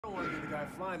don't want to be the guy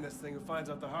flying this thing who finds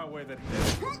out the hard way that he did.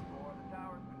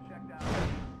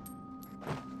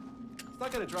 It's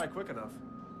not gonna dry quick enough.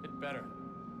 It better.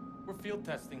 We're field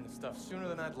testing this stuff sooner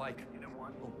than I'd like.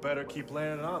 Well, better keep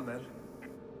laying it on, then.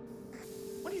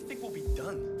 When do you think we'll be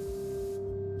done?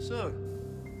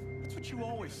 Soon. That's what you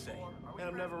always say. And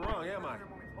I'm never wrong, am I?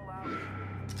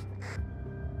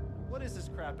 What is this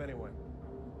crap, anyway?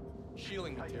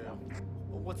 Shielding material.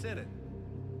 Well, what's in it?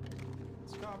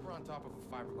 It's copper on top of a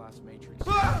fiberglass matrix.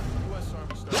 U.S.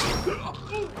 Army started.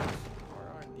 Our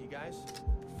R&D guys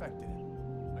perfected it.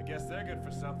 I guess they're good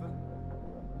for something.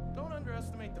 Don't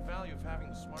underestimate the value of having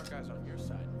the smart guys on your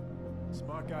side.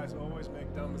 Smart guys always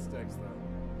make dumb mistakes, though.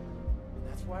 And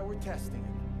that's why we're testing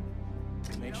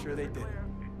it. To make sure they did it.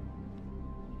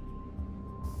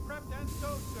 Prepped and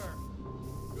stowed, sir.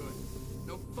 Good.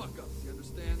 No fuck-ups, you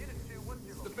understand?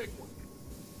 It's the big one.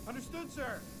 Understood,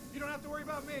 sir. You don't have to worry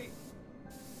about me.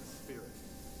 The spirit.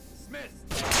 Dismissed!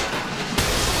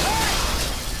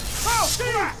 Oh,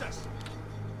 Jesus!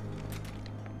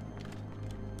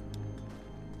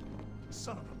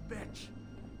 Son of a bitch!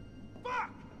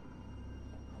 Fuck!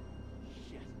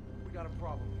 Shit. We got a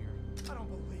problem here. I don't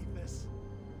believe this.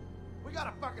 We got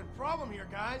a fucking problem here,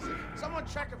 guys. Someone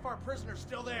check if our prisoner's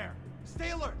still there.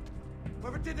 Stay alert.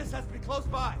 Whoever did this has to be close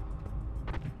by.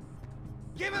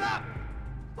 Give it up!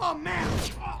 Oh, man!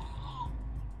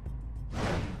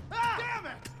 Ah! Damn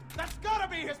it! That's gotta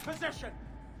be his position!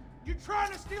 You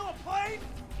trying to steal a plane?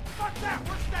 Fuck that!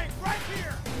 We're staying right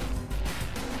here!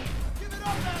 Give it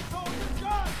up, asshole! You're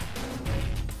done!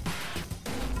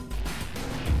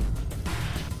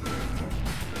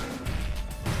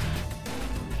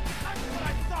 That's what I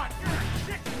thought! You're a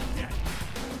chicken shit!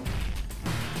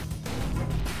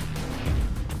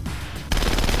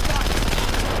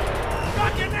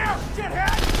 Got you now,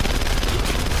 shithead!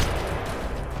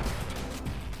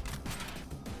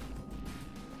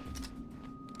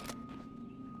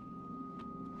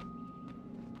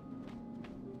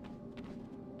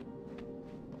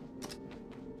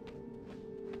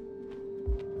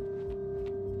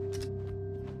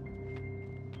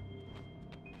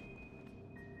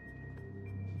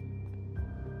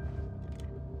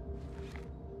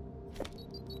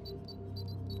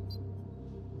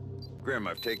 Grim,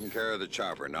 I've taken care of the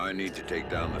chopper. Now I need to take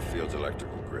down the field's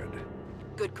electrical grid.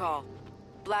 Good call.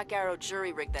 Black Arrow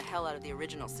jury-rigged the hell out of the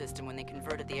original system when they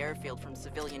converted the airfield from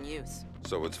civilian use.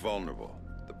 So it's vulnerable.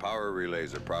 The power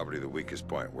relays are probably the weakest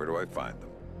point. Where do I find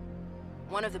them?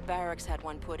 One of the barracks had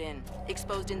one put in,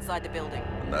 exposed inside the building.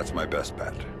 And that's my best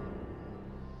bet.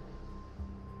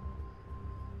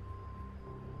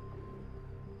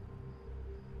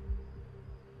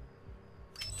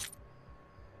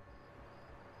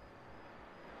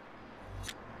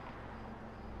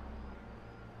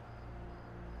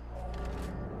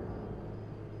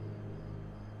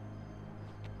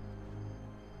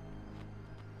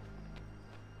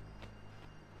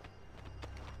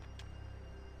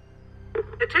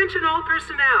 Attention all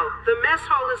personnel. The mess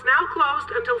hall is now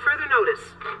closed until further notice.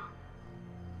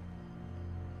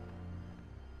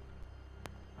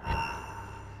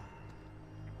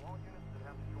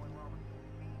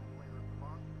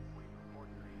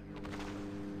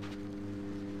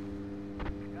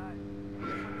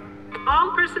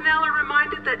 All personnel are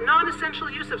reminded that non-essential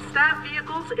use of staff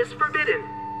vehicles is forbidden.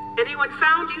 Anyone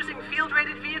found using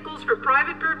field-rated vehicles for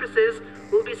private purposes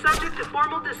will be subject to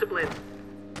formal discipline.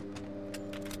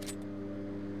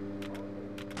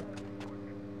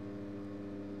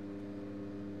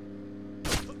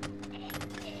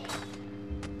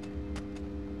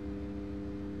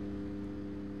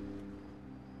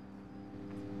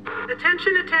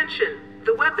 Attention, attention.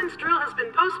 The weapons drill has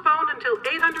been postponed until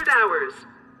 800 hours.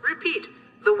 Repeat,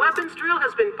 the weapons drill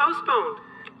has been postponed.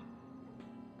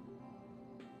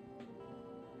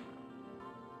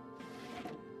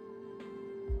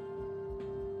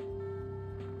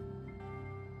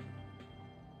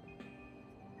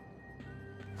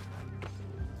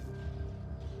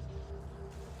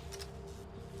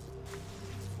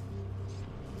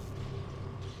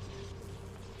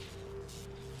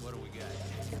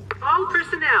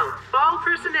 All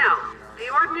personnel. The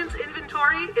ordnance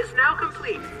inventory is now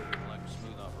complete. Like a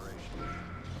smooth operation.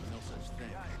 No such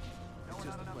thing. It's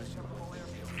just a question of what you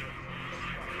feel.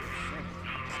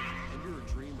 And you're a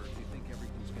dreamer if you think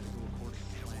everything's gonna go according to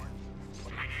plan.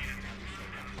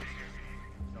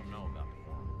 Don't know about the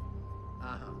war.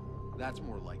 Uh-huh. That's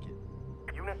more like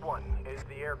it. Unit 1, is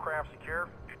the aircraft secure?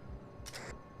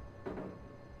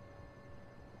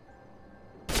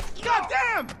 God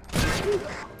damn!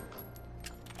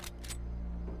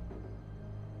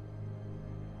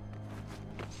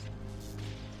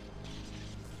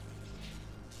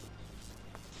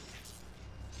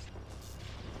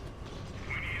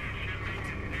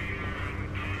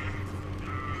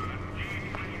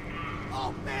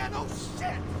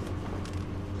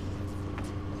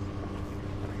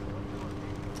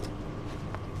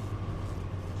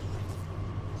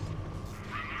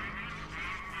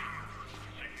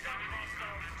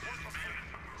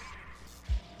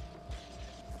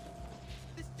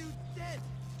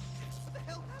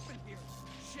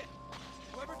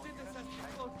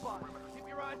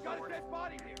 I got a dead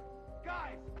body here.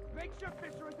 Guys, make sure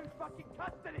Fisher is in fucking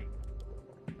custody.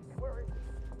 Where is he?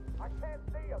 I can't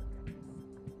see him.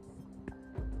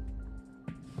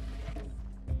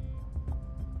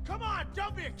 Come on,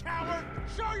 don't be a coward.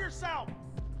 Show yourself.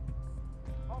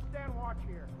 I'll stand watch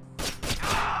here.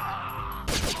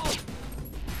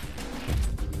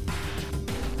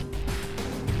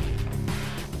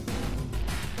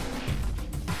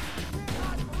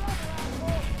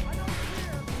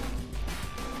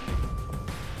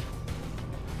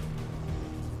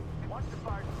 Watch the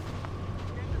fire.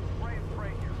 Get the spray and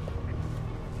pray here.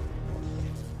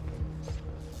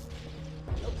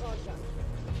 No contact.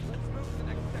 Let's move to the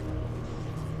next sector.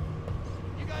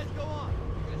 You guys go on.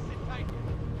 I'm gonna sit tight here.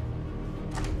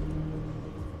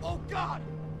 Oh, God!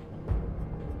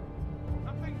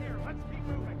 Nothing here. Let's keep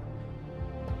moving.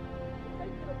 I'm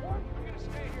gonna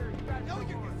stay here. You guys No, go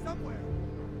you're on. somewhere.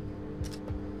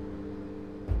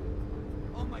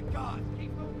 Oh my God!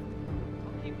 Keep moving.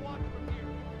 I'll keep watch from here.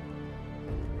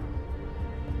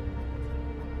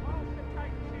 I'll sit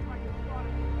tight and see if I can spot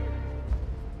him from here.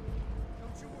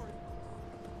 Don't you worry.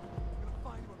 I'm gonna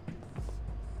find one of these.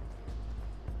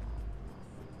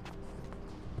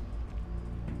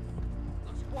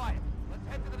 Looks quiet. Let's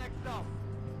head to the next zone.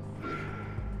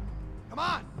 Come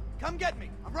on! Come get me!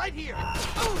 I'm right here! No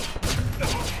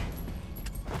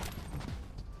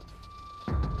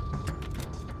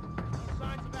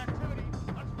signs of activity.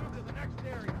 Let's move to the next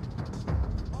area.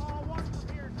 I'll watch from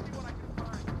here and see what I can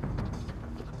find.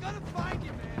 I'm gonna find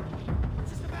you, man!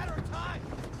 It's just a matter of time!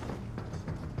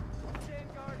 Stand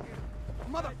guard here.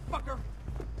 Motherfucker!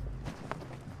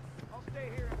 I'll stay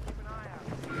here and keep an eye out.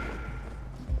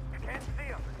 Can't see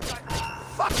him.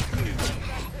 Fuck you!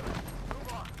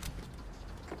 Move on.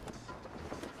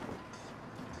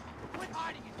 Quit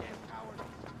hiding, you damn coward!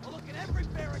 I'll look at every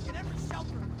barrack and every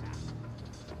shelter in town.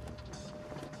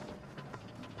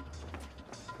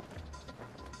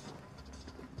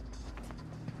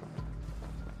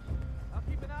 I'll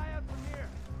keep an eye out from here.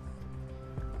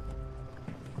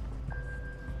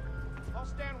 I'll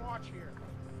stand watch here.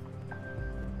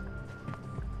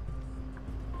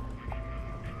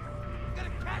 I'm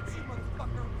gonna catch you,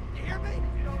 motherfucker! You hear me?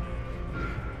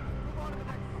 Move on to the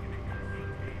next one.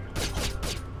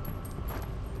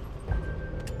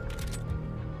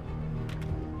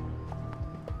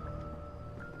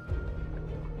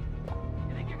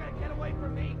 You think you're gonna get away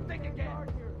from me? Think again!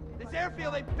 This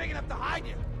airfield ain't big enough to hide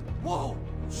you! Whoa!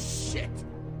 Shit!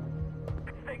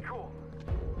 Stay cool.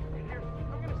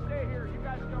 I'm gonna stay here. You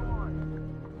guys go on.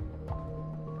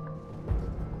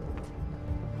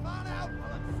 Come on out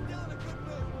while I'm still in a good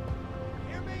mood!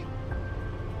 You hear me?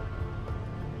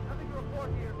 Nothing to report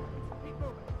here. Keep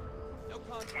moving. No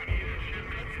contact. Let's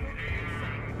move to the next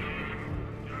sector.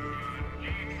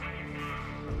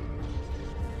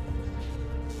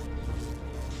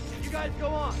 You guys go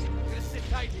on. I'm gonna sit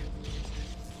tight here.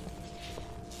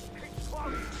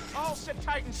 Close. I'll sit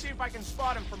tight and see if I can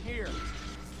spot him from here.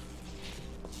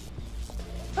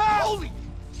 Holy!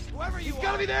 Whoever you are, He's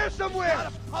gotta be there somewhere! Not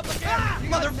a public area. You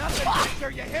got nothing,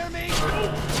 Fisher, you hear me?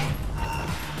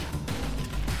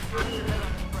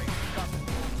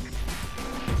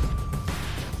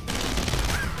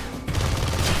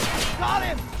 Got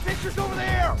him! Fisher's over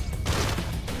there!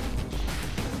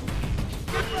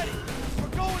 Get ready! We're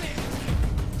going in!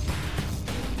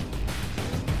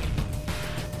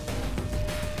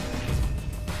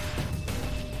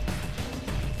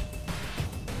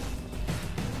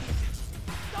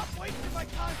 Stop wasting my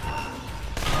time!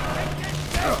 Take this,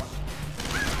 bitch!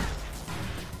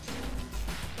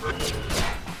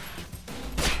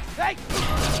 Hey!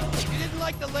 You didn't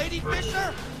like the lady,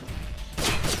 Fisher?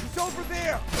 She's over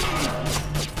there!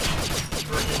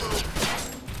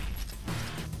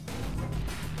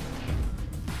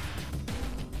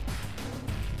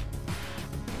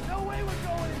 No way we're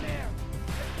going in there!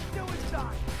 It's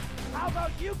suicide! How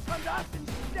about you come to us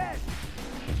instead?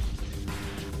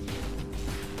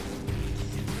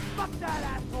 Fuck that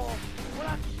asshole! We're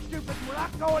not stupid, we're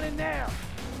not going in there!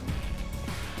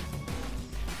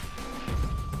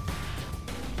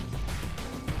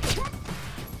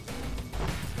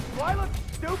 Do I look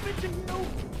stupid to you?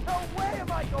 No way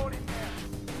am I going in there!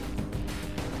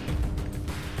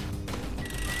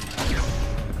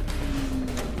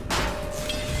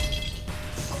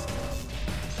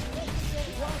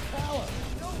 Power.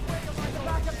 No way am I going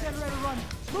backup generator running!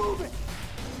 Move it!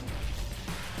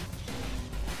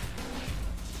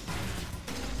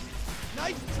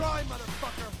 Nice try,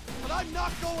 motherfucker, but I'm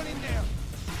not going in there!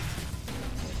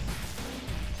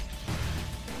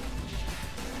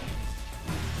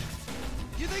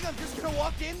 You think I'm just gonna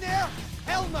walk in there?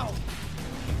 Hell no!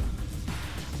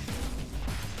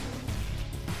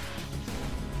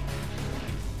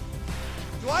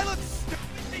 Do I look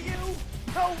stupid to you?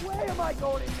 No way am I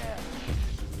going in there!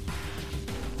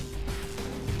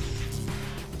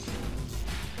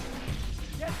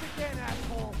 Yes again,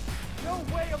 asshole! No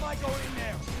way am I going in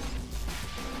there!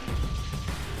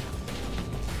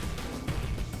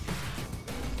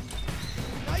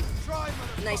 Nice try,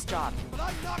 motherfucker. Nice job. But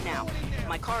I'm not Now, going in there.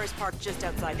 my car is parked just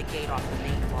outside the gate off the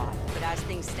main lot, but as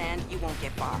things stand, you won't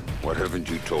get far. What haven't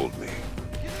you told me?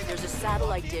 There's a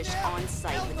satellite dish on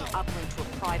site with an uplink to a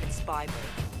private spyway.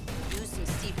 Use some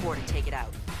C4 to take it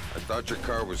out. I thought your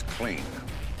car was clean.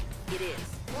 It is.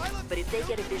 But if they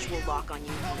get a visual lock on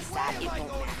you from the sat, it won't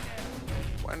matter.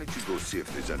 Why don't you go see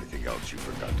if there's anything else you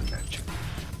forgot to mention?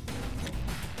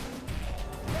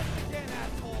 Yes again,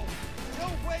 asshole. No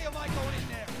way am I going in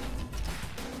there.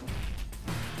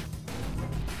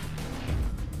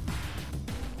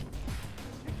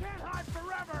 You can't hide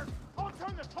forever! I'll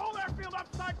turn this whole airfield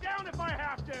upside down if I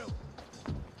have to!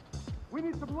 We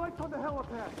need some lights on the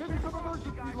helipad. Give me some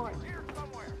emergency lights. Here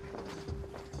somewhere.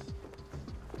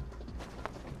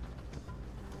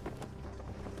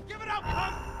 Give it up,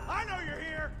 punk! I know you're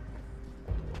here!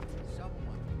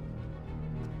 Someone.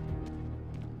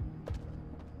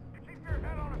 Keep your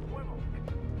head on a swivel.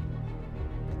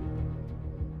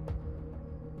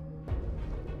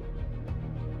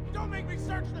 Don't make me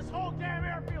search this whole damn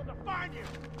airfield to find you!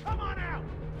 Come on out!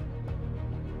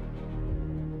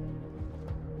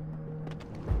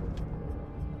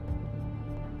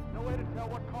 No way to tell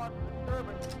what caused the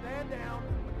disturbance. Stand down,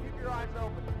 but keep your eyes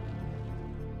open.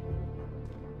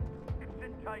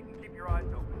 Sit tight and keep your eyes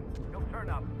open. He'll turn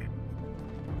up.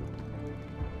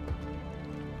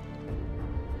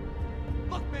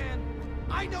 Look, man,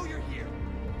 I know you're here.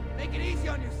 Make it easy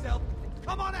on yourself.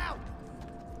 Come on out.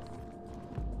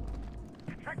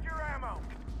 Check your ammo.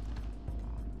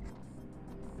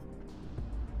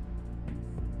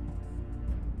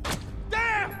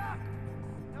 Damn!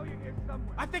 Know you're here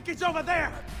somewhere. I think he's over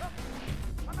there!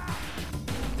 Come out!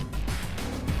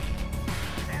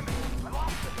 Damn it! I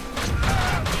lost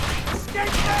it!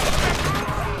 Escape now!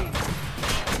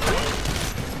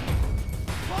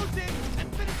 Close in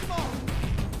and finish them off.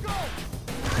 Go!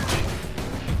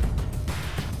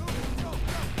 Go, go,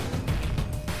 go.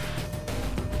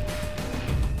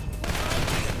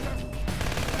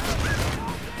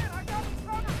 I got him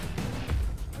covered!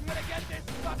 I'm gonna get this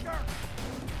fucker.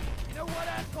 You know what,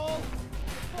 asshole?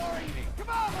 You're boring me. Come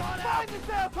on, Find this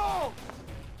asshole!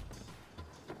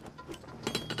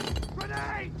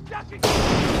 Grenade! Duck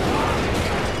it!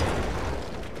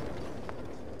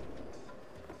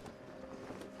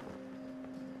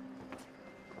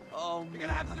 Oh, you're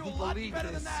gonna have to do a lot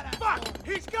better than that, asshole. Fuck!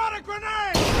 He's got a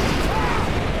grenade!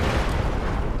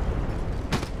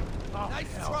 Oh,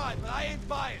 Nice hell. try, but I ain't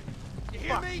buying. You hear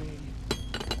Fuck me? me.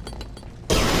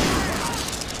 There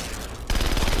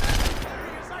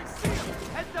he is, I see him.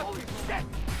 Heads up, you shit.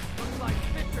 Looks like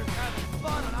Fisher's having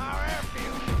fun on our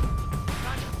airfield.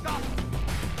 Time to stop him.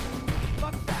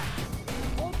 Fuck that.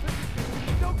 Hold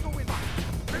position. Don't go in.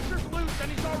 Fisher's loose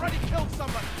and he's already killed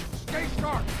somebody. Stay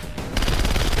sharp.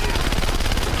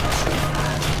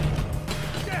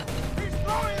 Shit! He's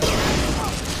throwing it!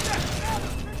 Oh, shit! Now the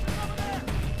Fisher's over there!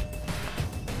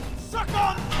 Suck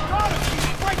on! Got him!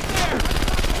 He's right there!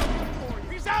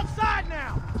 He's outside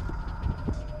now!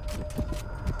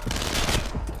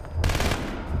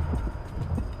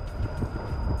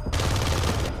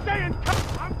 Stay in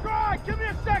touch! I'm dry! Give me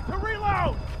a sec to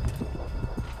reload!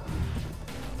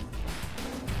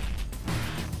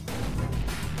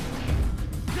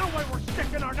 No way we're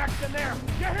sticking our necks in there!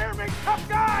 You hear me, tough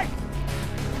guy?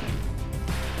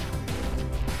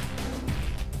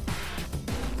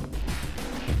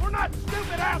 We're not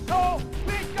stupid, asshole!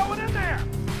 We ain't going in there!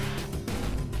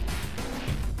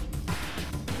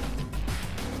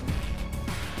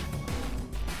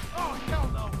 Oh, hell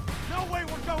no! No way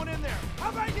we're going in there! How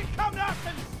about you come to us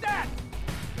instead?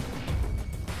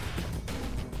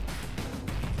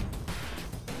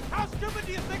 How stupid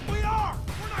do you think we are?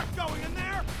 We're not going in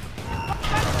there!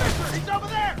 That's Fisher! He's over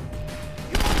there!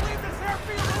 You won't leave this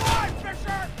airfield alive,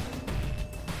 Fisher!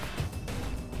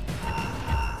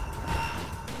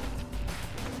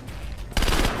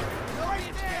 No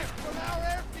escape from our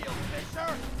airfield,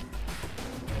 Fisher.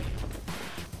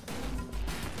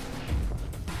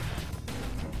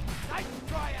 Nice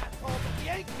try, asshole, but we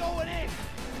ain't going in.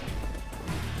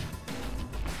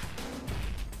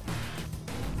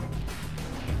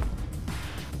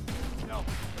 No,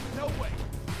 no way.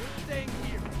 We're staying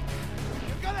here.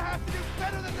 You're gonna have to do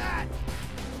better than that.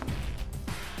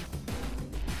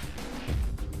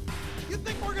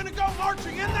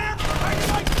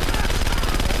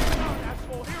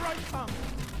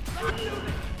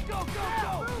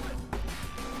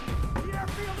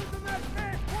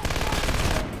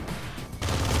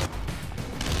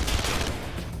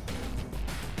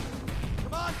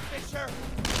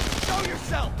 Fisher! Show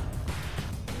yourself!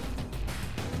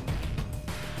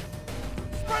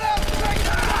 Spread out,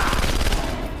 traitor!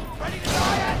 Ready to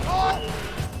die, asshole?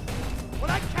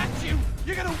 When I catch you,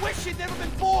 you're gonna wish you'd never been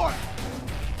born!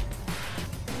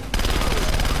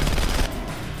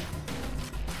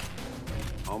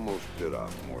 Almost bit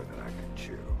off more than I could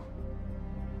chew.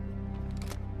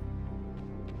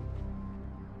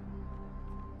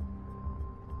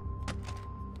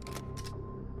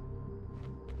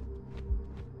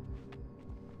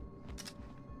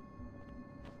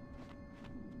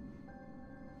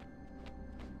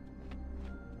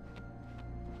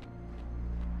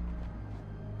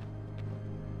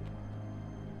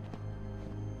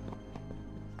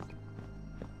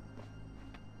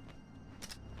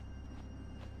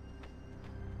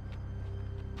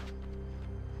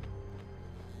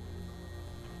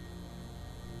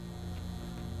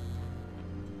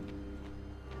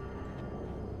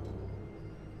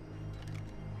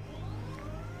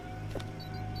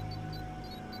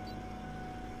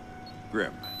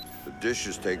 Grim, the dish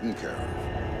is taken care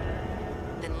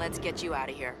of. Then let's get you out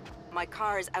of here. My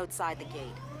car is outside the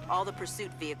gate. All the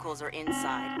pursuit vehicles are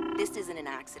inside. This isn't an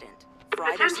accident.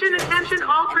 Attention, attention,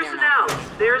 all personnel.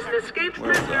 There's an escaped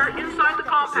prisoner inside the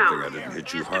compound. Good thing I didn't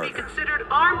hit He you is to be harder. considered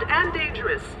armed and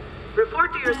dangerous.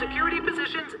 Report to your security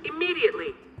positions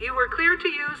immediately. You were cleared to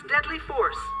use deadly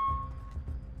force.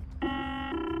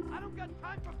 I don't got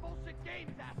time for bullshit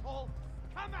games, asshole!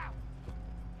 Come out!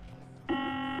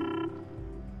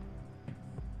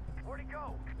 Where'd he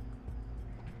go?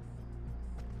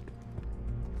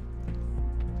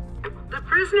 The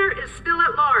prisoner is still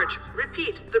at large.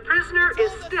 Repeat, the prisoner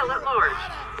is still at large.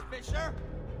 Badass, Fisher!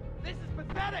 This is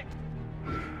pathetic!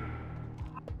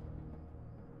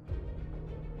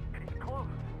 He's close.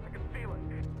 I can feel it.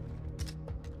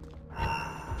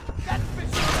 That's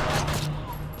Fisher!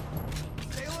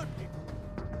 Sailor?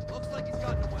 Looks like he's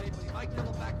gotten away, but he might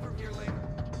double back from here later.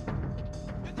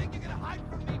 You think you're gonna hide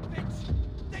from me, bitch?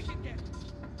 Think again!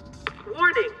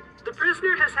 Warning, the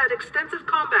prisoner has had extensive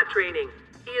combat training.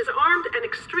 He is armed and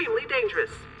extremely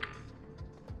dangerous.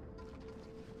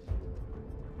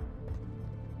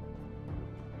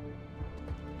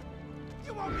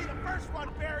 You won't be the first one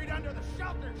buried under the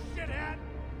shelter, shithead!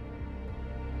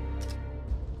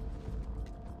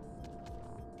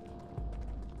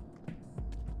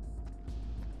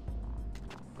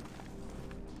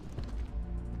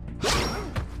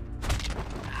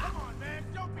 Come on, man,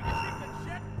 don't be cheap and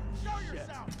shit! Show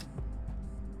yourself!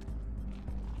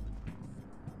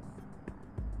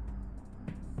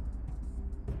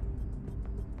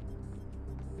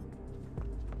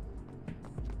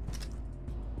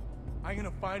 I'm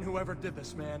gonna find whoever did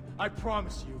this, man. I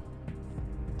promise you.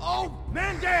 Oh,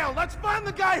 man down! Let's find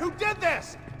the guy who did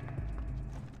this!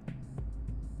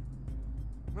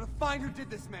 I'm gonna find who did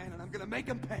this, man, and I'm gonna make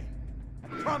him pay. I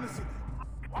promise you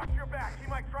that. Watch your back. He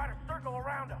might try to circle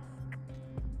around us.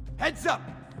 Heads up!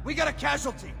 We got a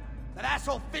casualty! That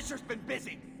asshole Fisher's been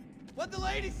busy! What'd the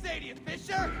lady say to you,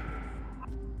 Fisher?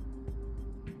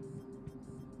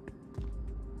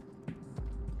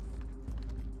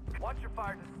 Watch your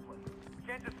fire discipline. You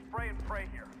can't just spray and pray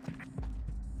here.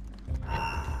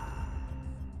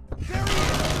 There he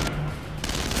is!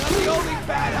 Not the only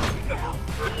bad.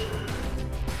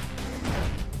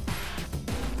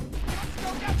 Let's go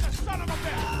get the son of a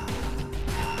bitch!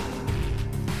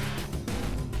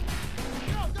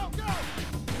 Go, go, go!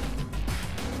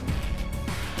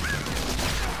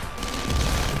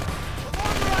 The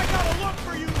longer I gotta look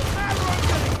for you, the madder I'm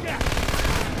gonna get!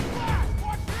 Flash,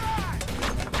 watch your eyes!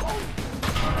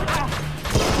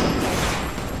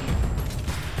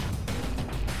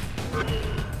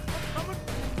 Coming,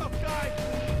 tough guy!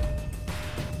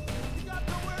 You got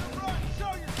nowhere to run,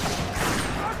 show yourself!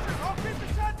 Rusher, I'll keep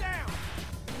his head down!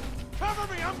 Cover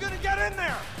me, I'm gonna get in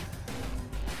there!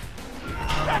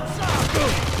 That's up!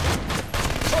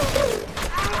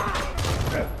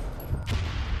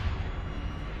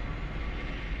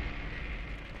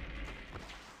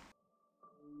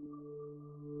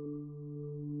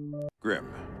 Grim,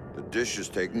 the dish is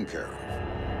taken care of.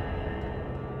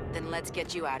 Then let's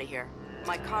get you out of here.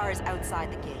 My car is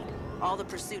outside the gate. All the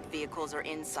pursuit vehicles are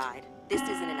inside. This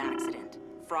isn't an accident.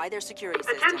 Fry their security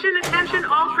system. Attention, attention,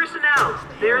 all personnel.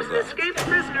 There is an escaped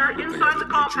prisoner inside the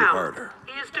compound.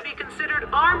 He is to be considered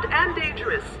armed and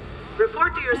dangerous.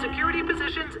 Report to your security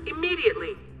positions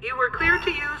immediately. You were cleared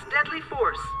to use deadly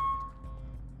force.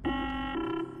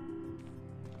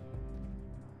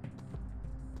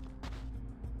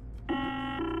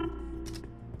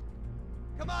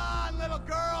 Come on, little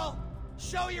girl!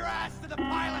 Show your ass to the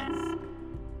pilots!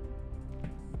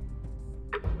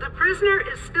 The prisoner prisoner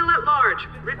is still at large.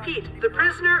 Repeat, the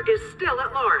prisoner is still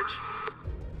at large.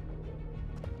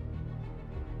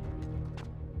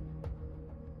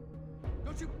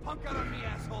 Don't you punk out on me,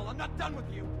 asshole! I'm not done with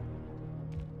you!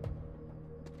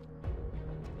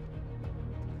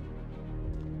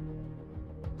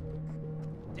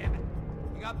 Damn it!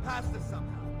 You got past us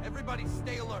somehow. Everybody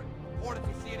stay alert. Report if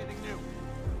you see anything new.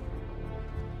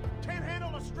 Can't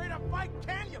handle a straight-up fight,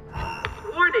 can you?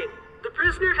 Warning, the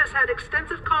prisoner has had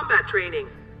extensive combat training.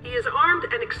 He is armed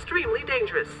and extremely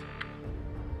dangerous.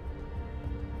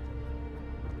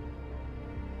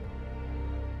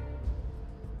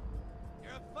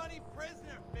 You're a funny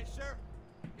prisoner, Fisher.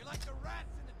 You're like the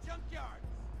rats in the junkyards.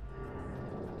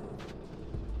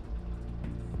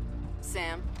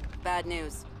 Sam, bad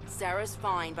news. Sarah's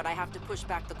fine, but I have to push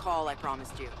back the call I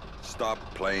promised you. Stop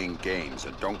playing games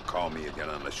and don't call me again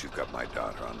unless you've got my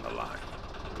daughter on the line.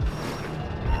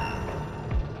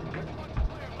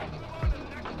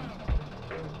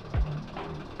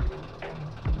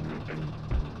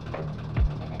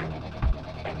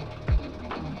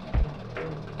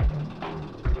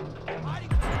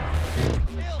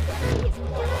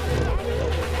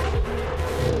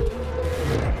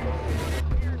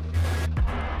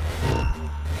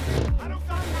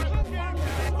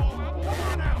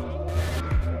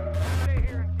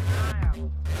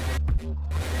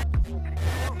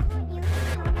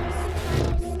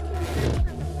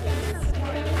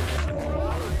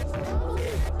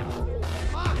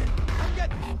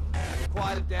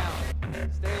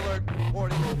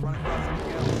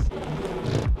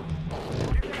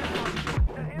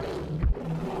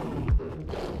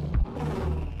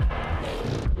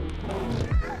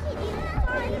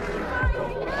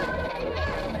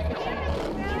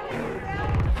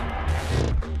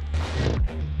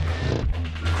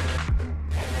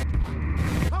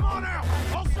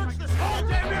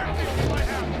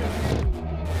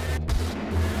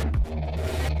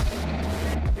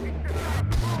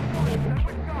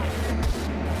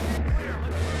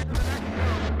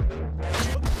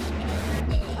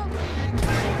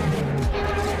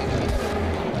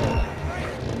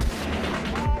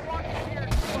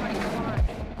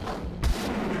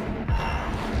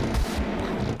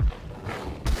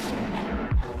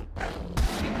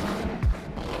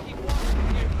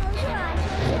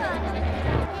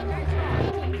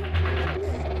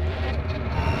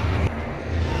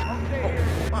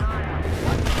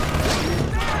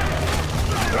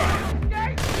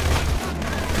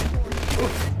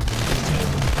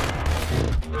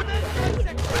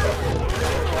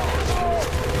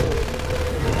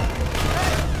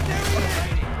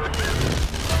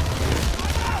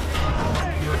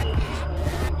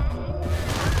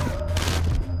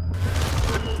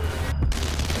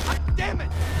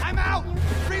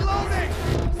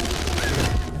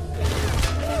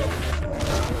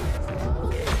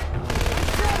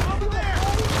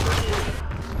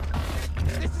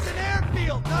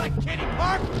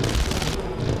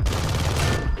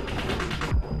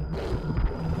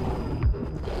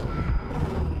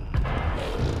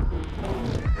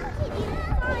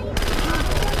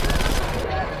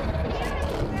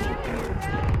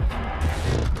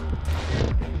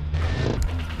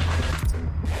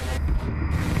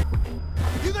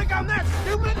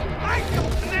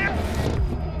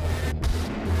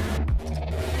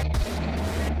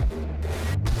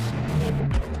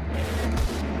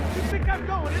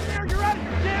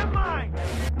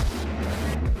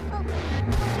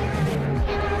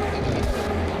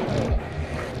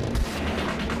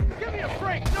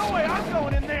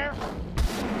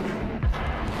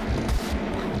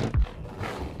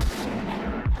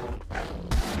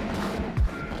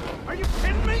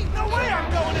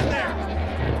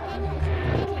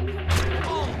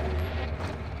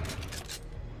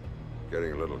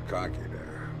 Getting a little cocky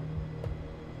there.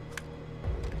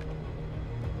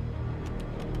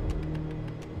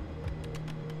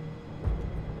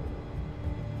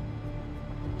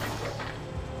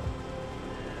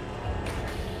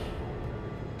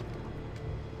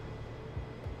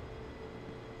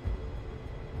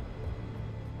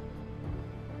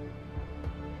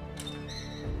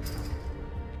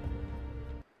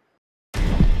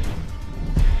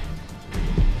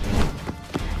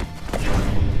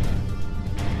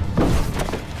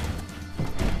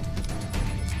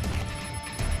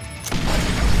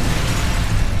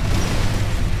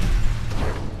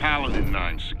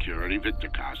 Security, Victor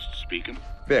Cost speaking.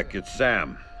 Vic, it's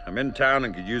Sam. I'm in town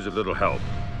and could use a little help.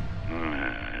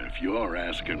 If you're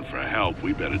asking for help,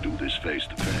 we better do this face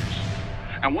to face.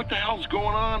 And what the hell's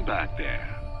going on back there?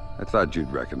 I thought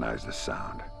you'd recognize the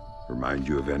sound. Remind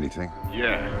you of anything?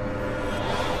 Yeah.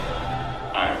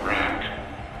 Iraq.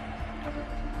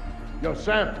 Yo,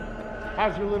 Sam,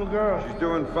 how's your little girl? She's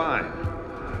doing fine.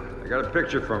 I got a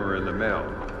picture from her in the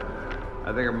mail.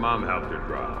 I think her mom helped her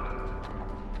draw.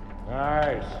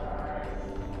 Nice.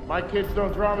 My kids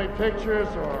don't draw me pictures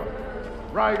or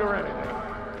write or anything.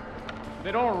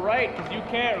 They don't write because you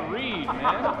can't read,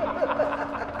 man.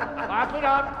 Clap it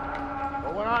up.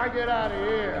 But when I get out of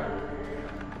here...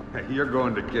 Hey, you're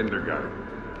going to kindergarten.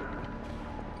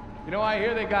 You know, I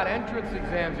hear they got entrance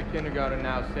exams at kindergarten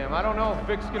now, Sam. I don't know if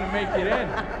Vic's gonna make it in.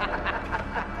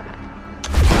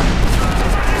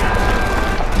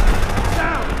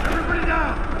 Down! Everybody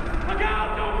down! Look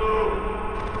out! Don't move!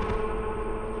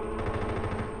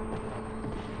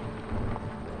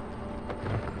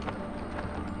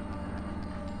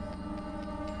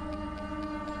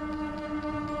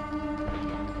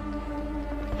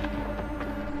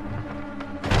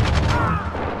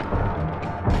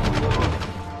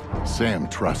 Sam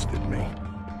trusted me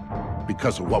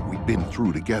because of what we'd been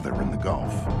through together in the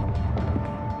Gulf.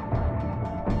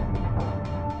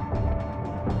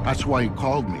 That's why he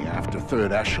called me after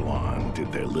Third Echelon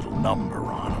did their little number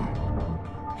on him.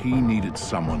 He needed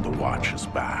someone to watch his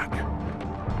back.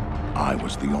 I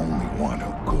was the only one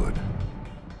who could.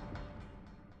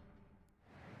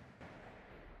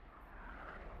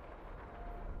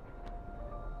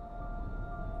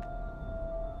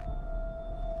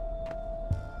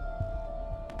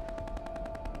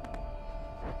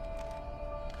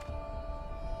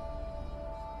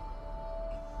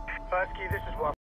 Husky, this is what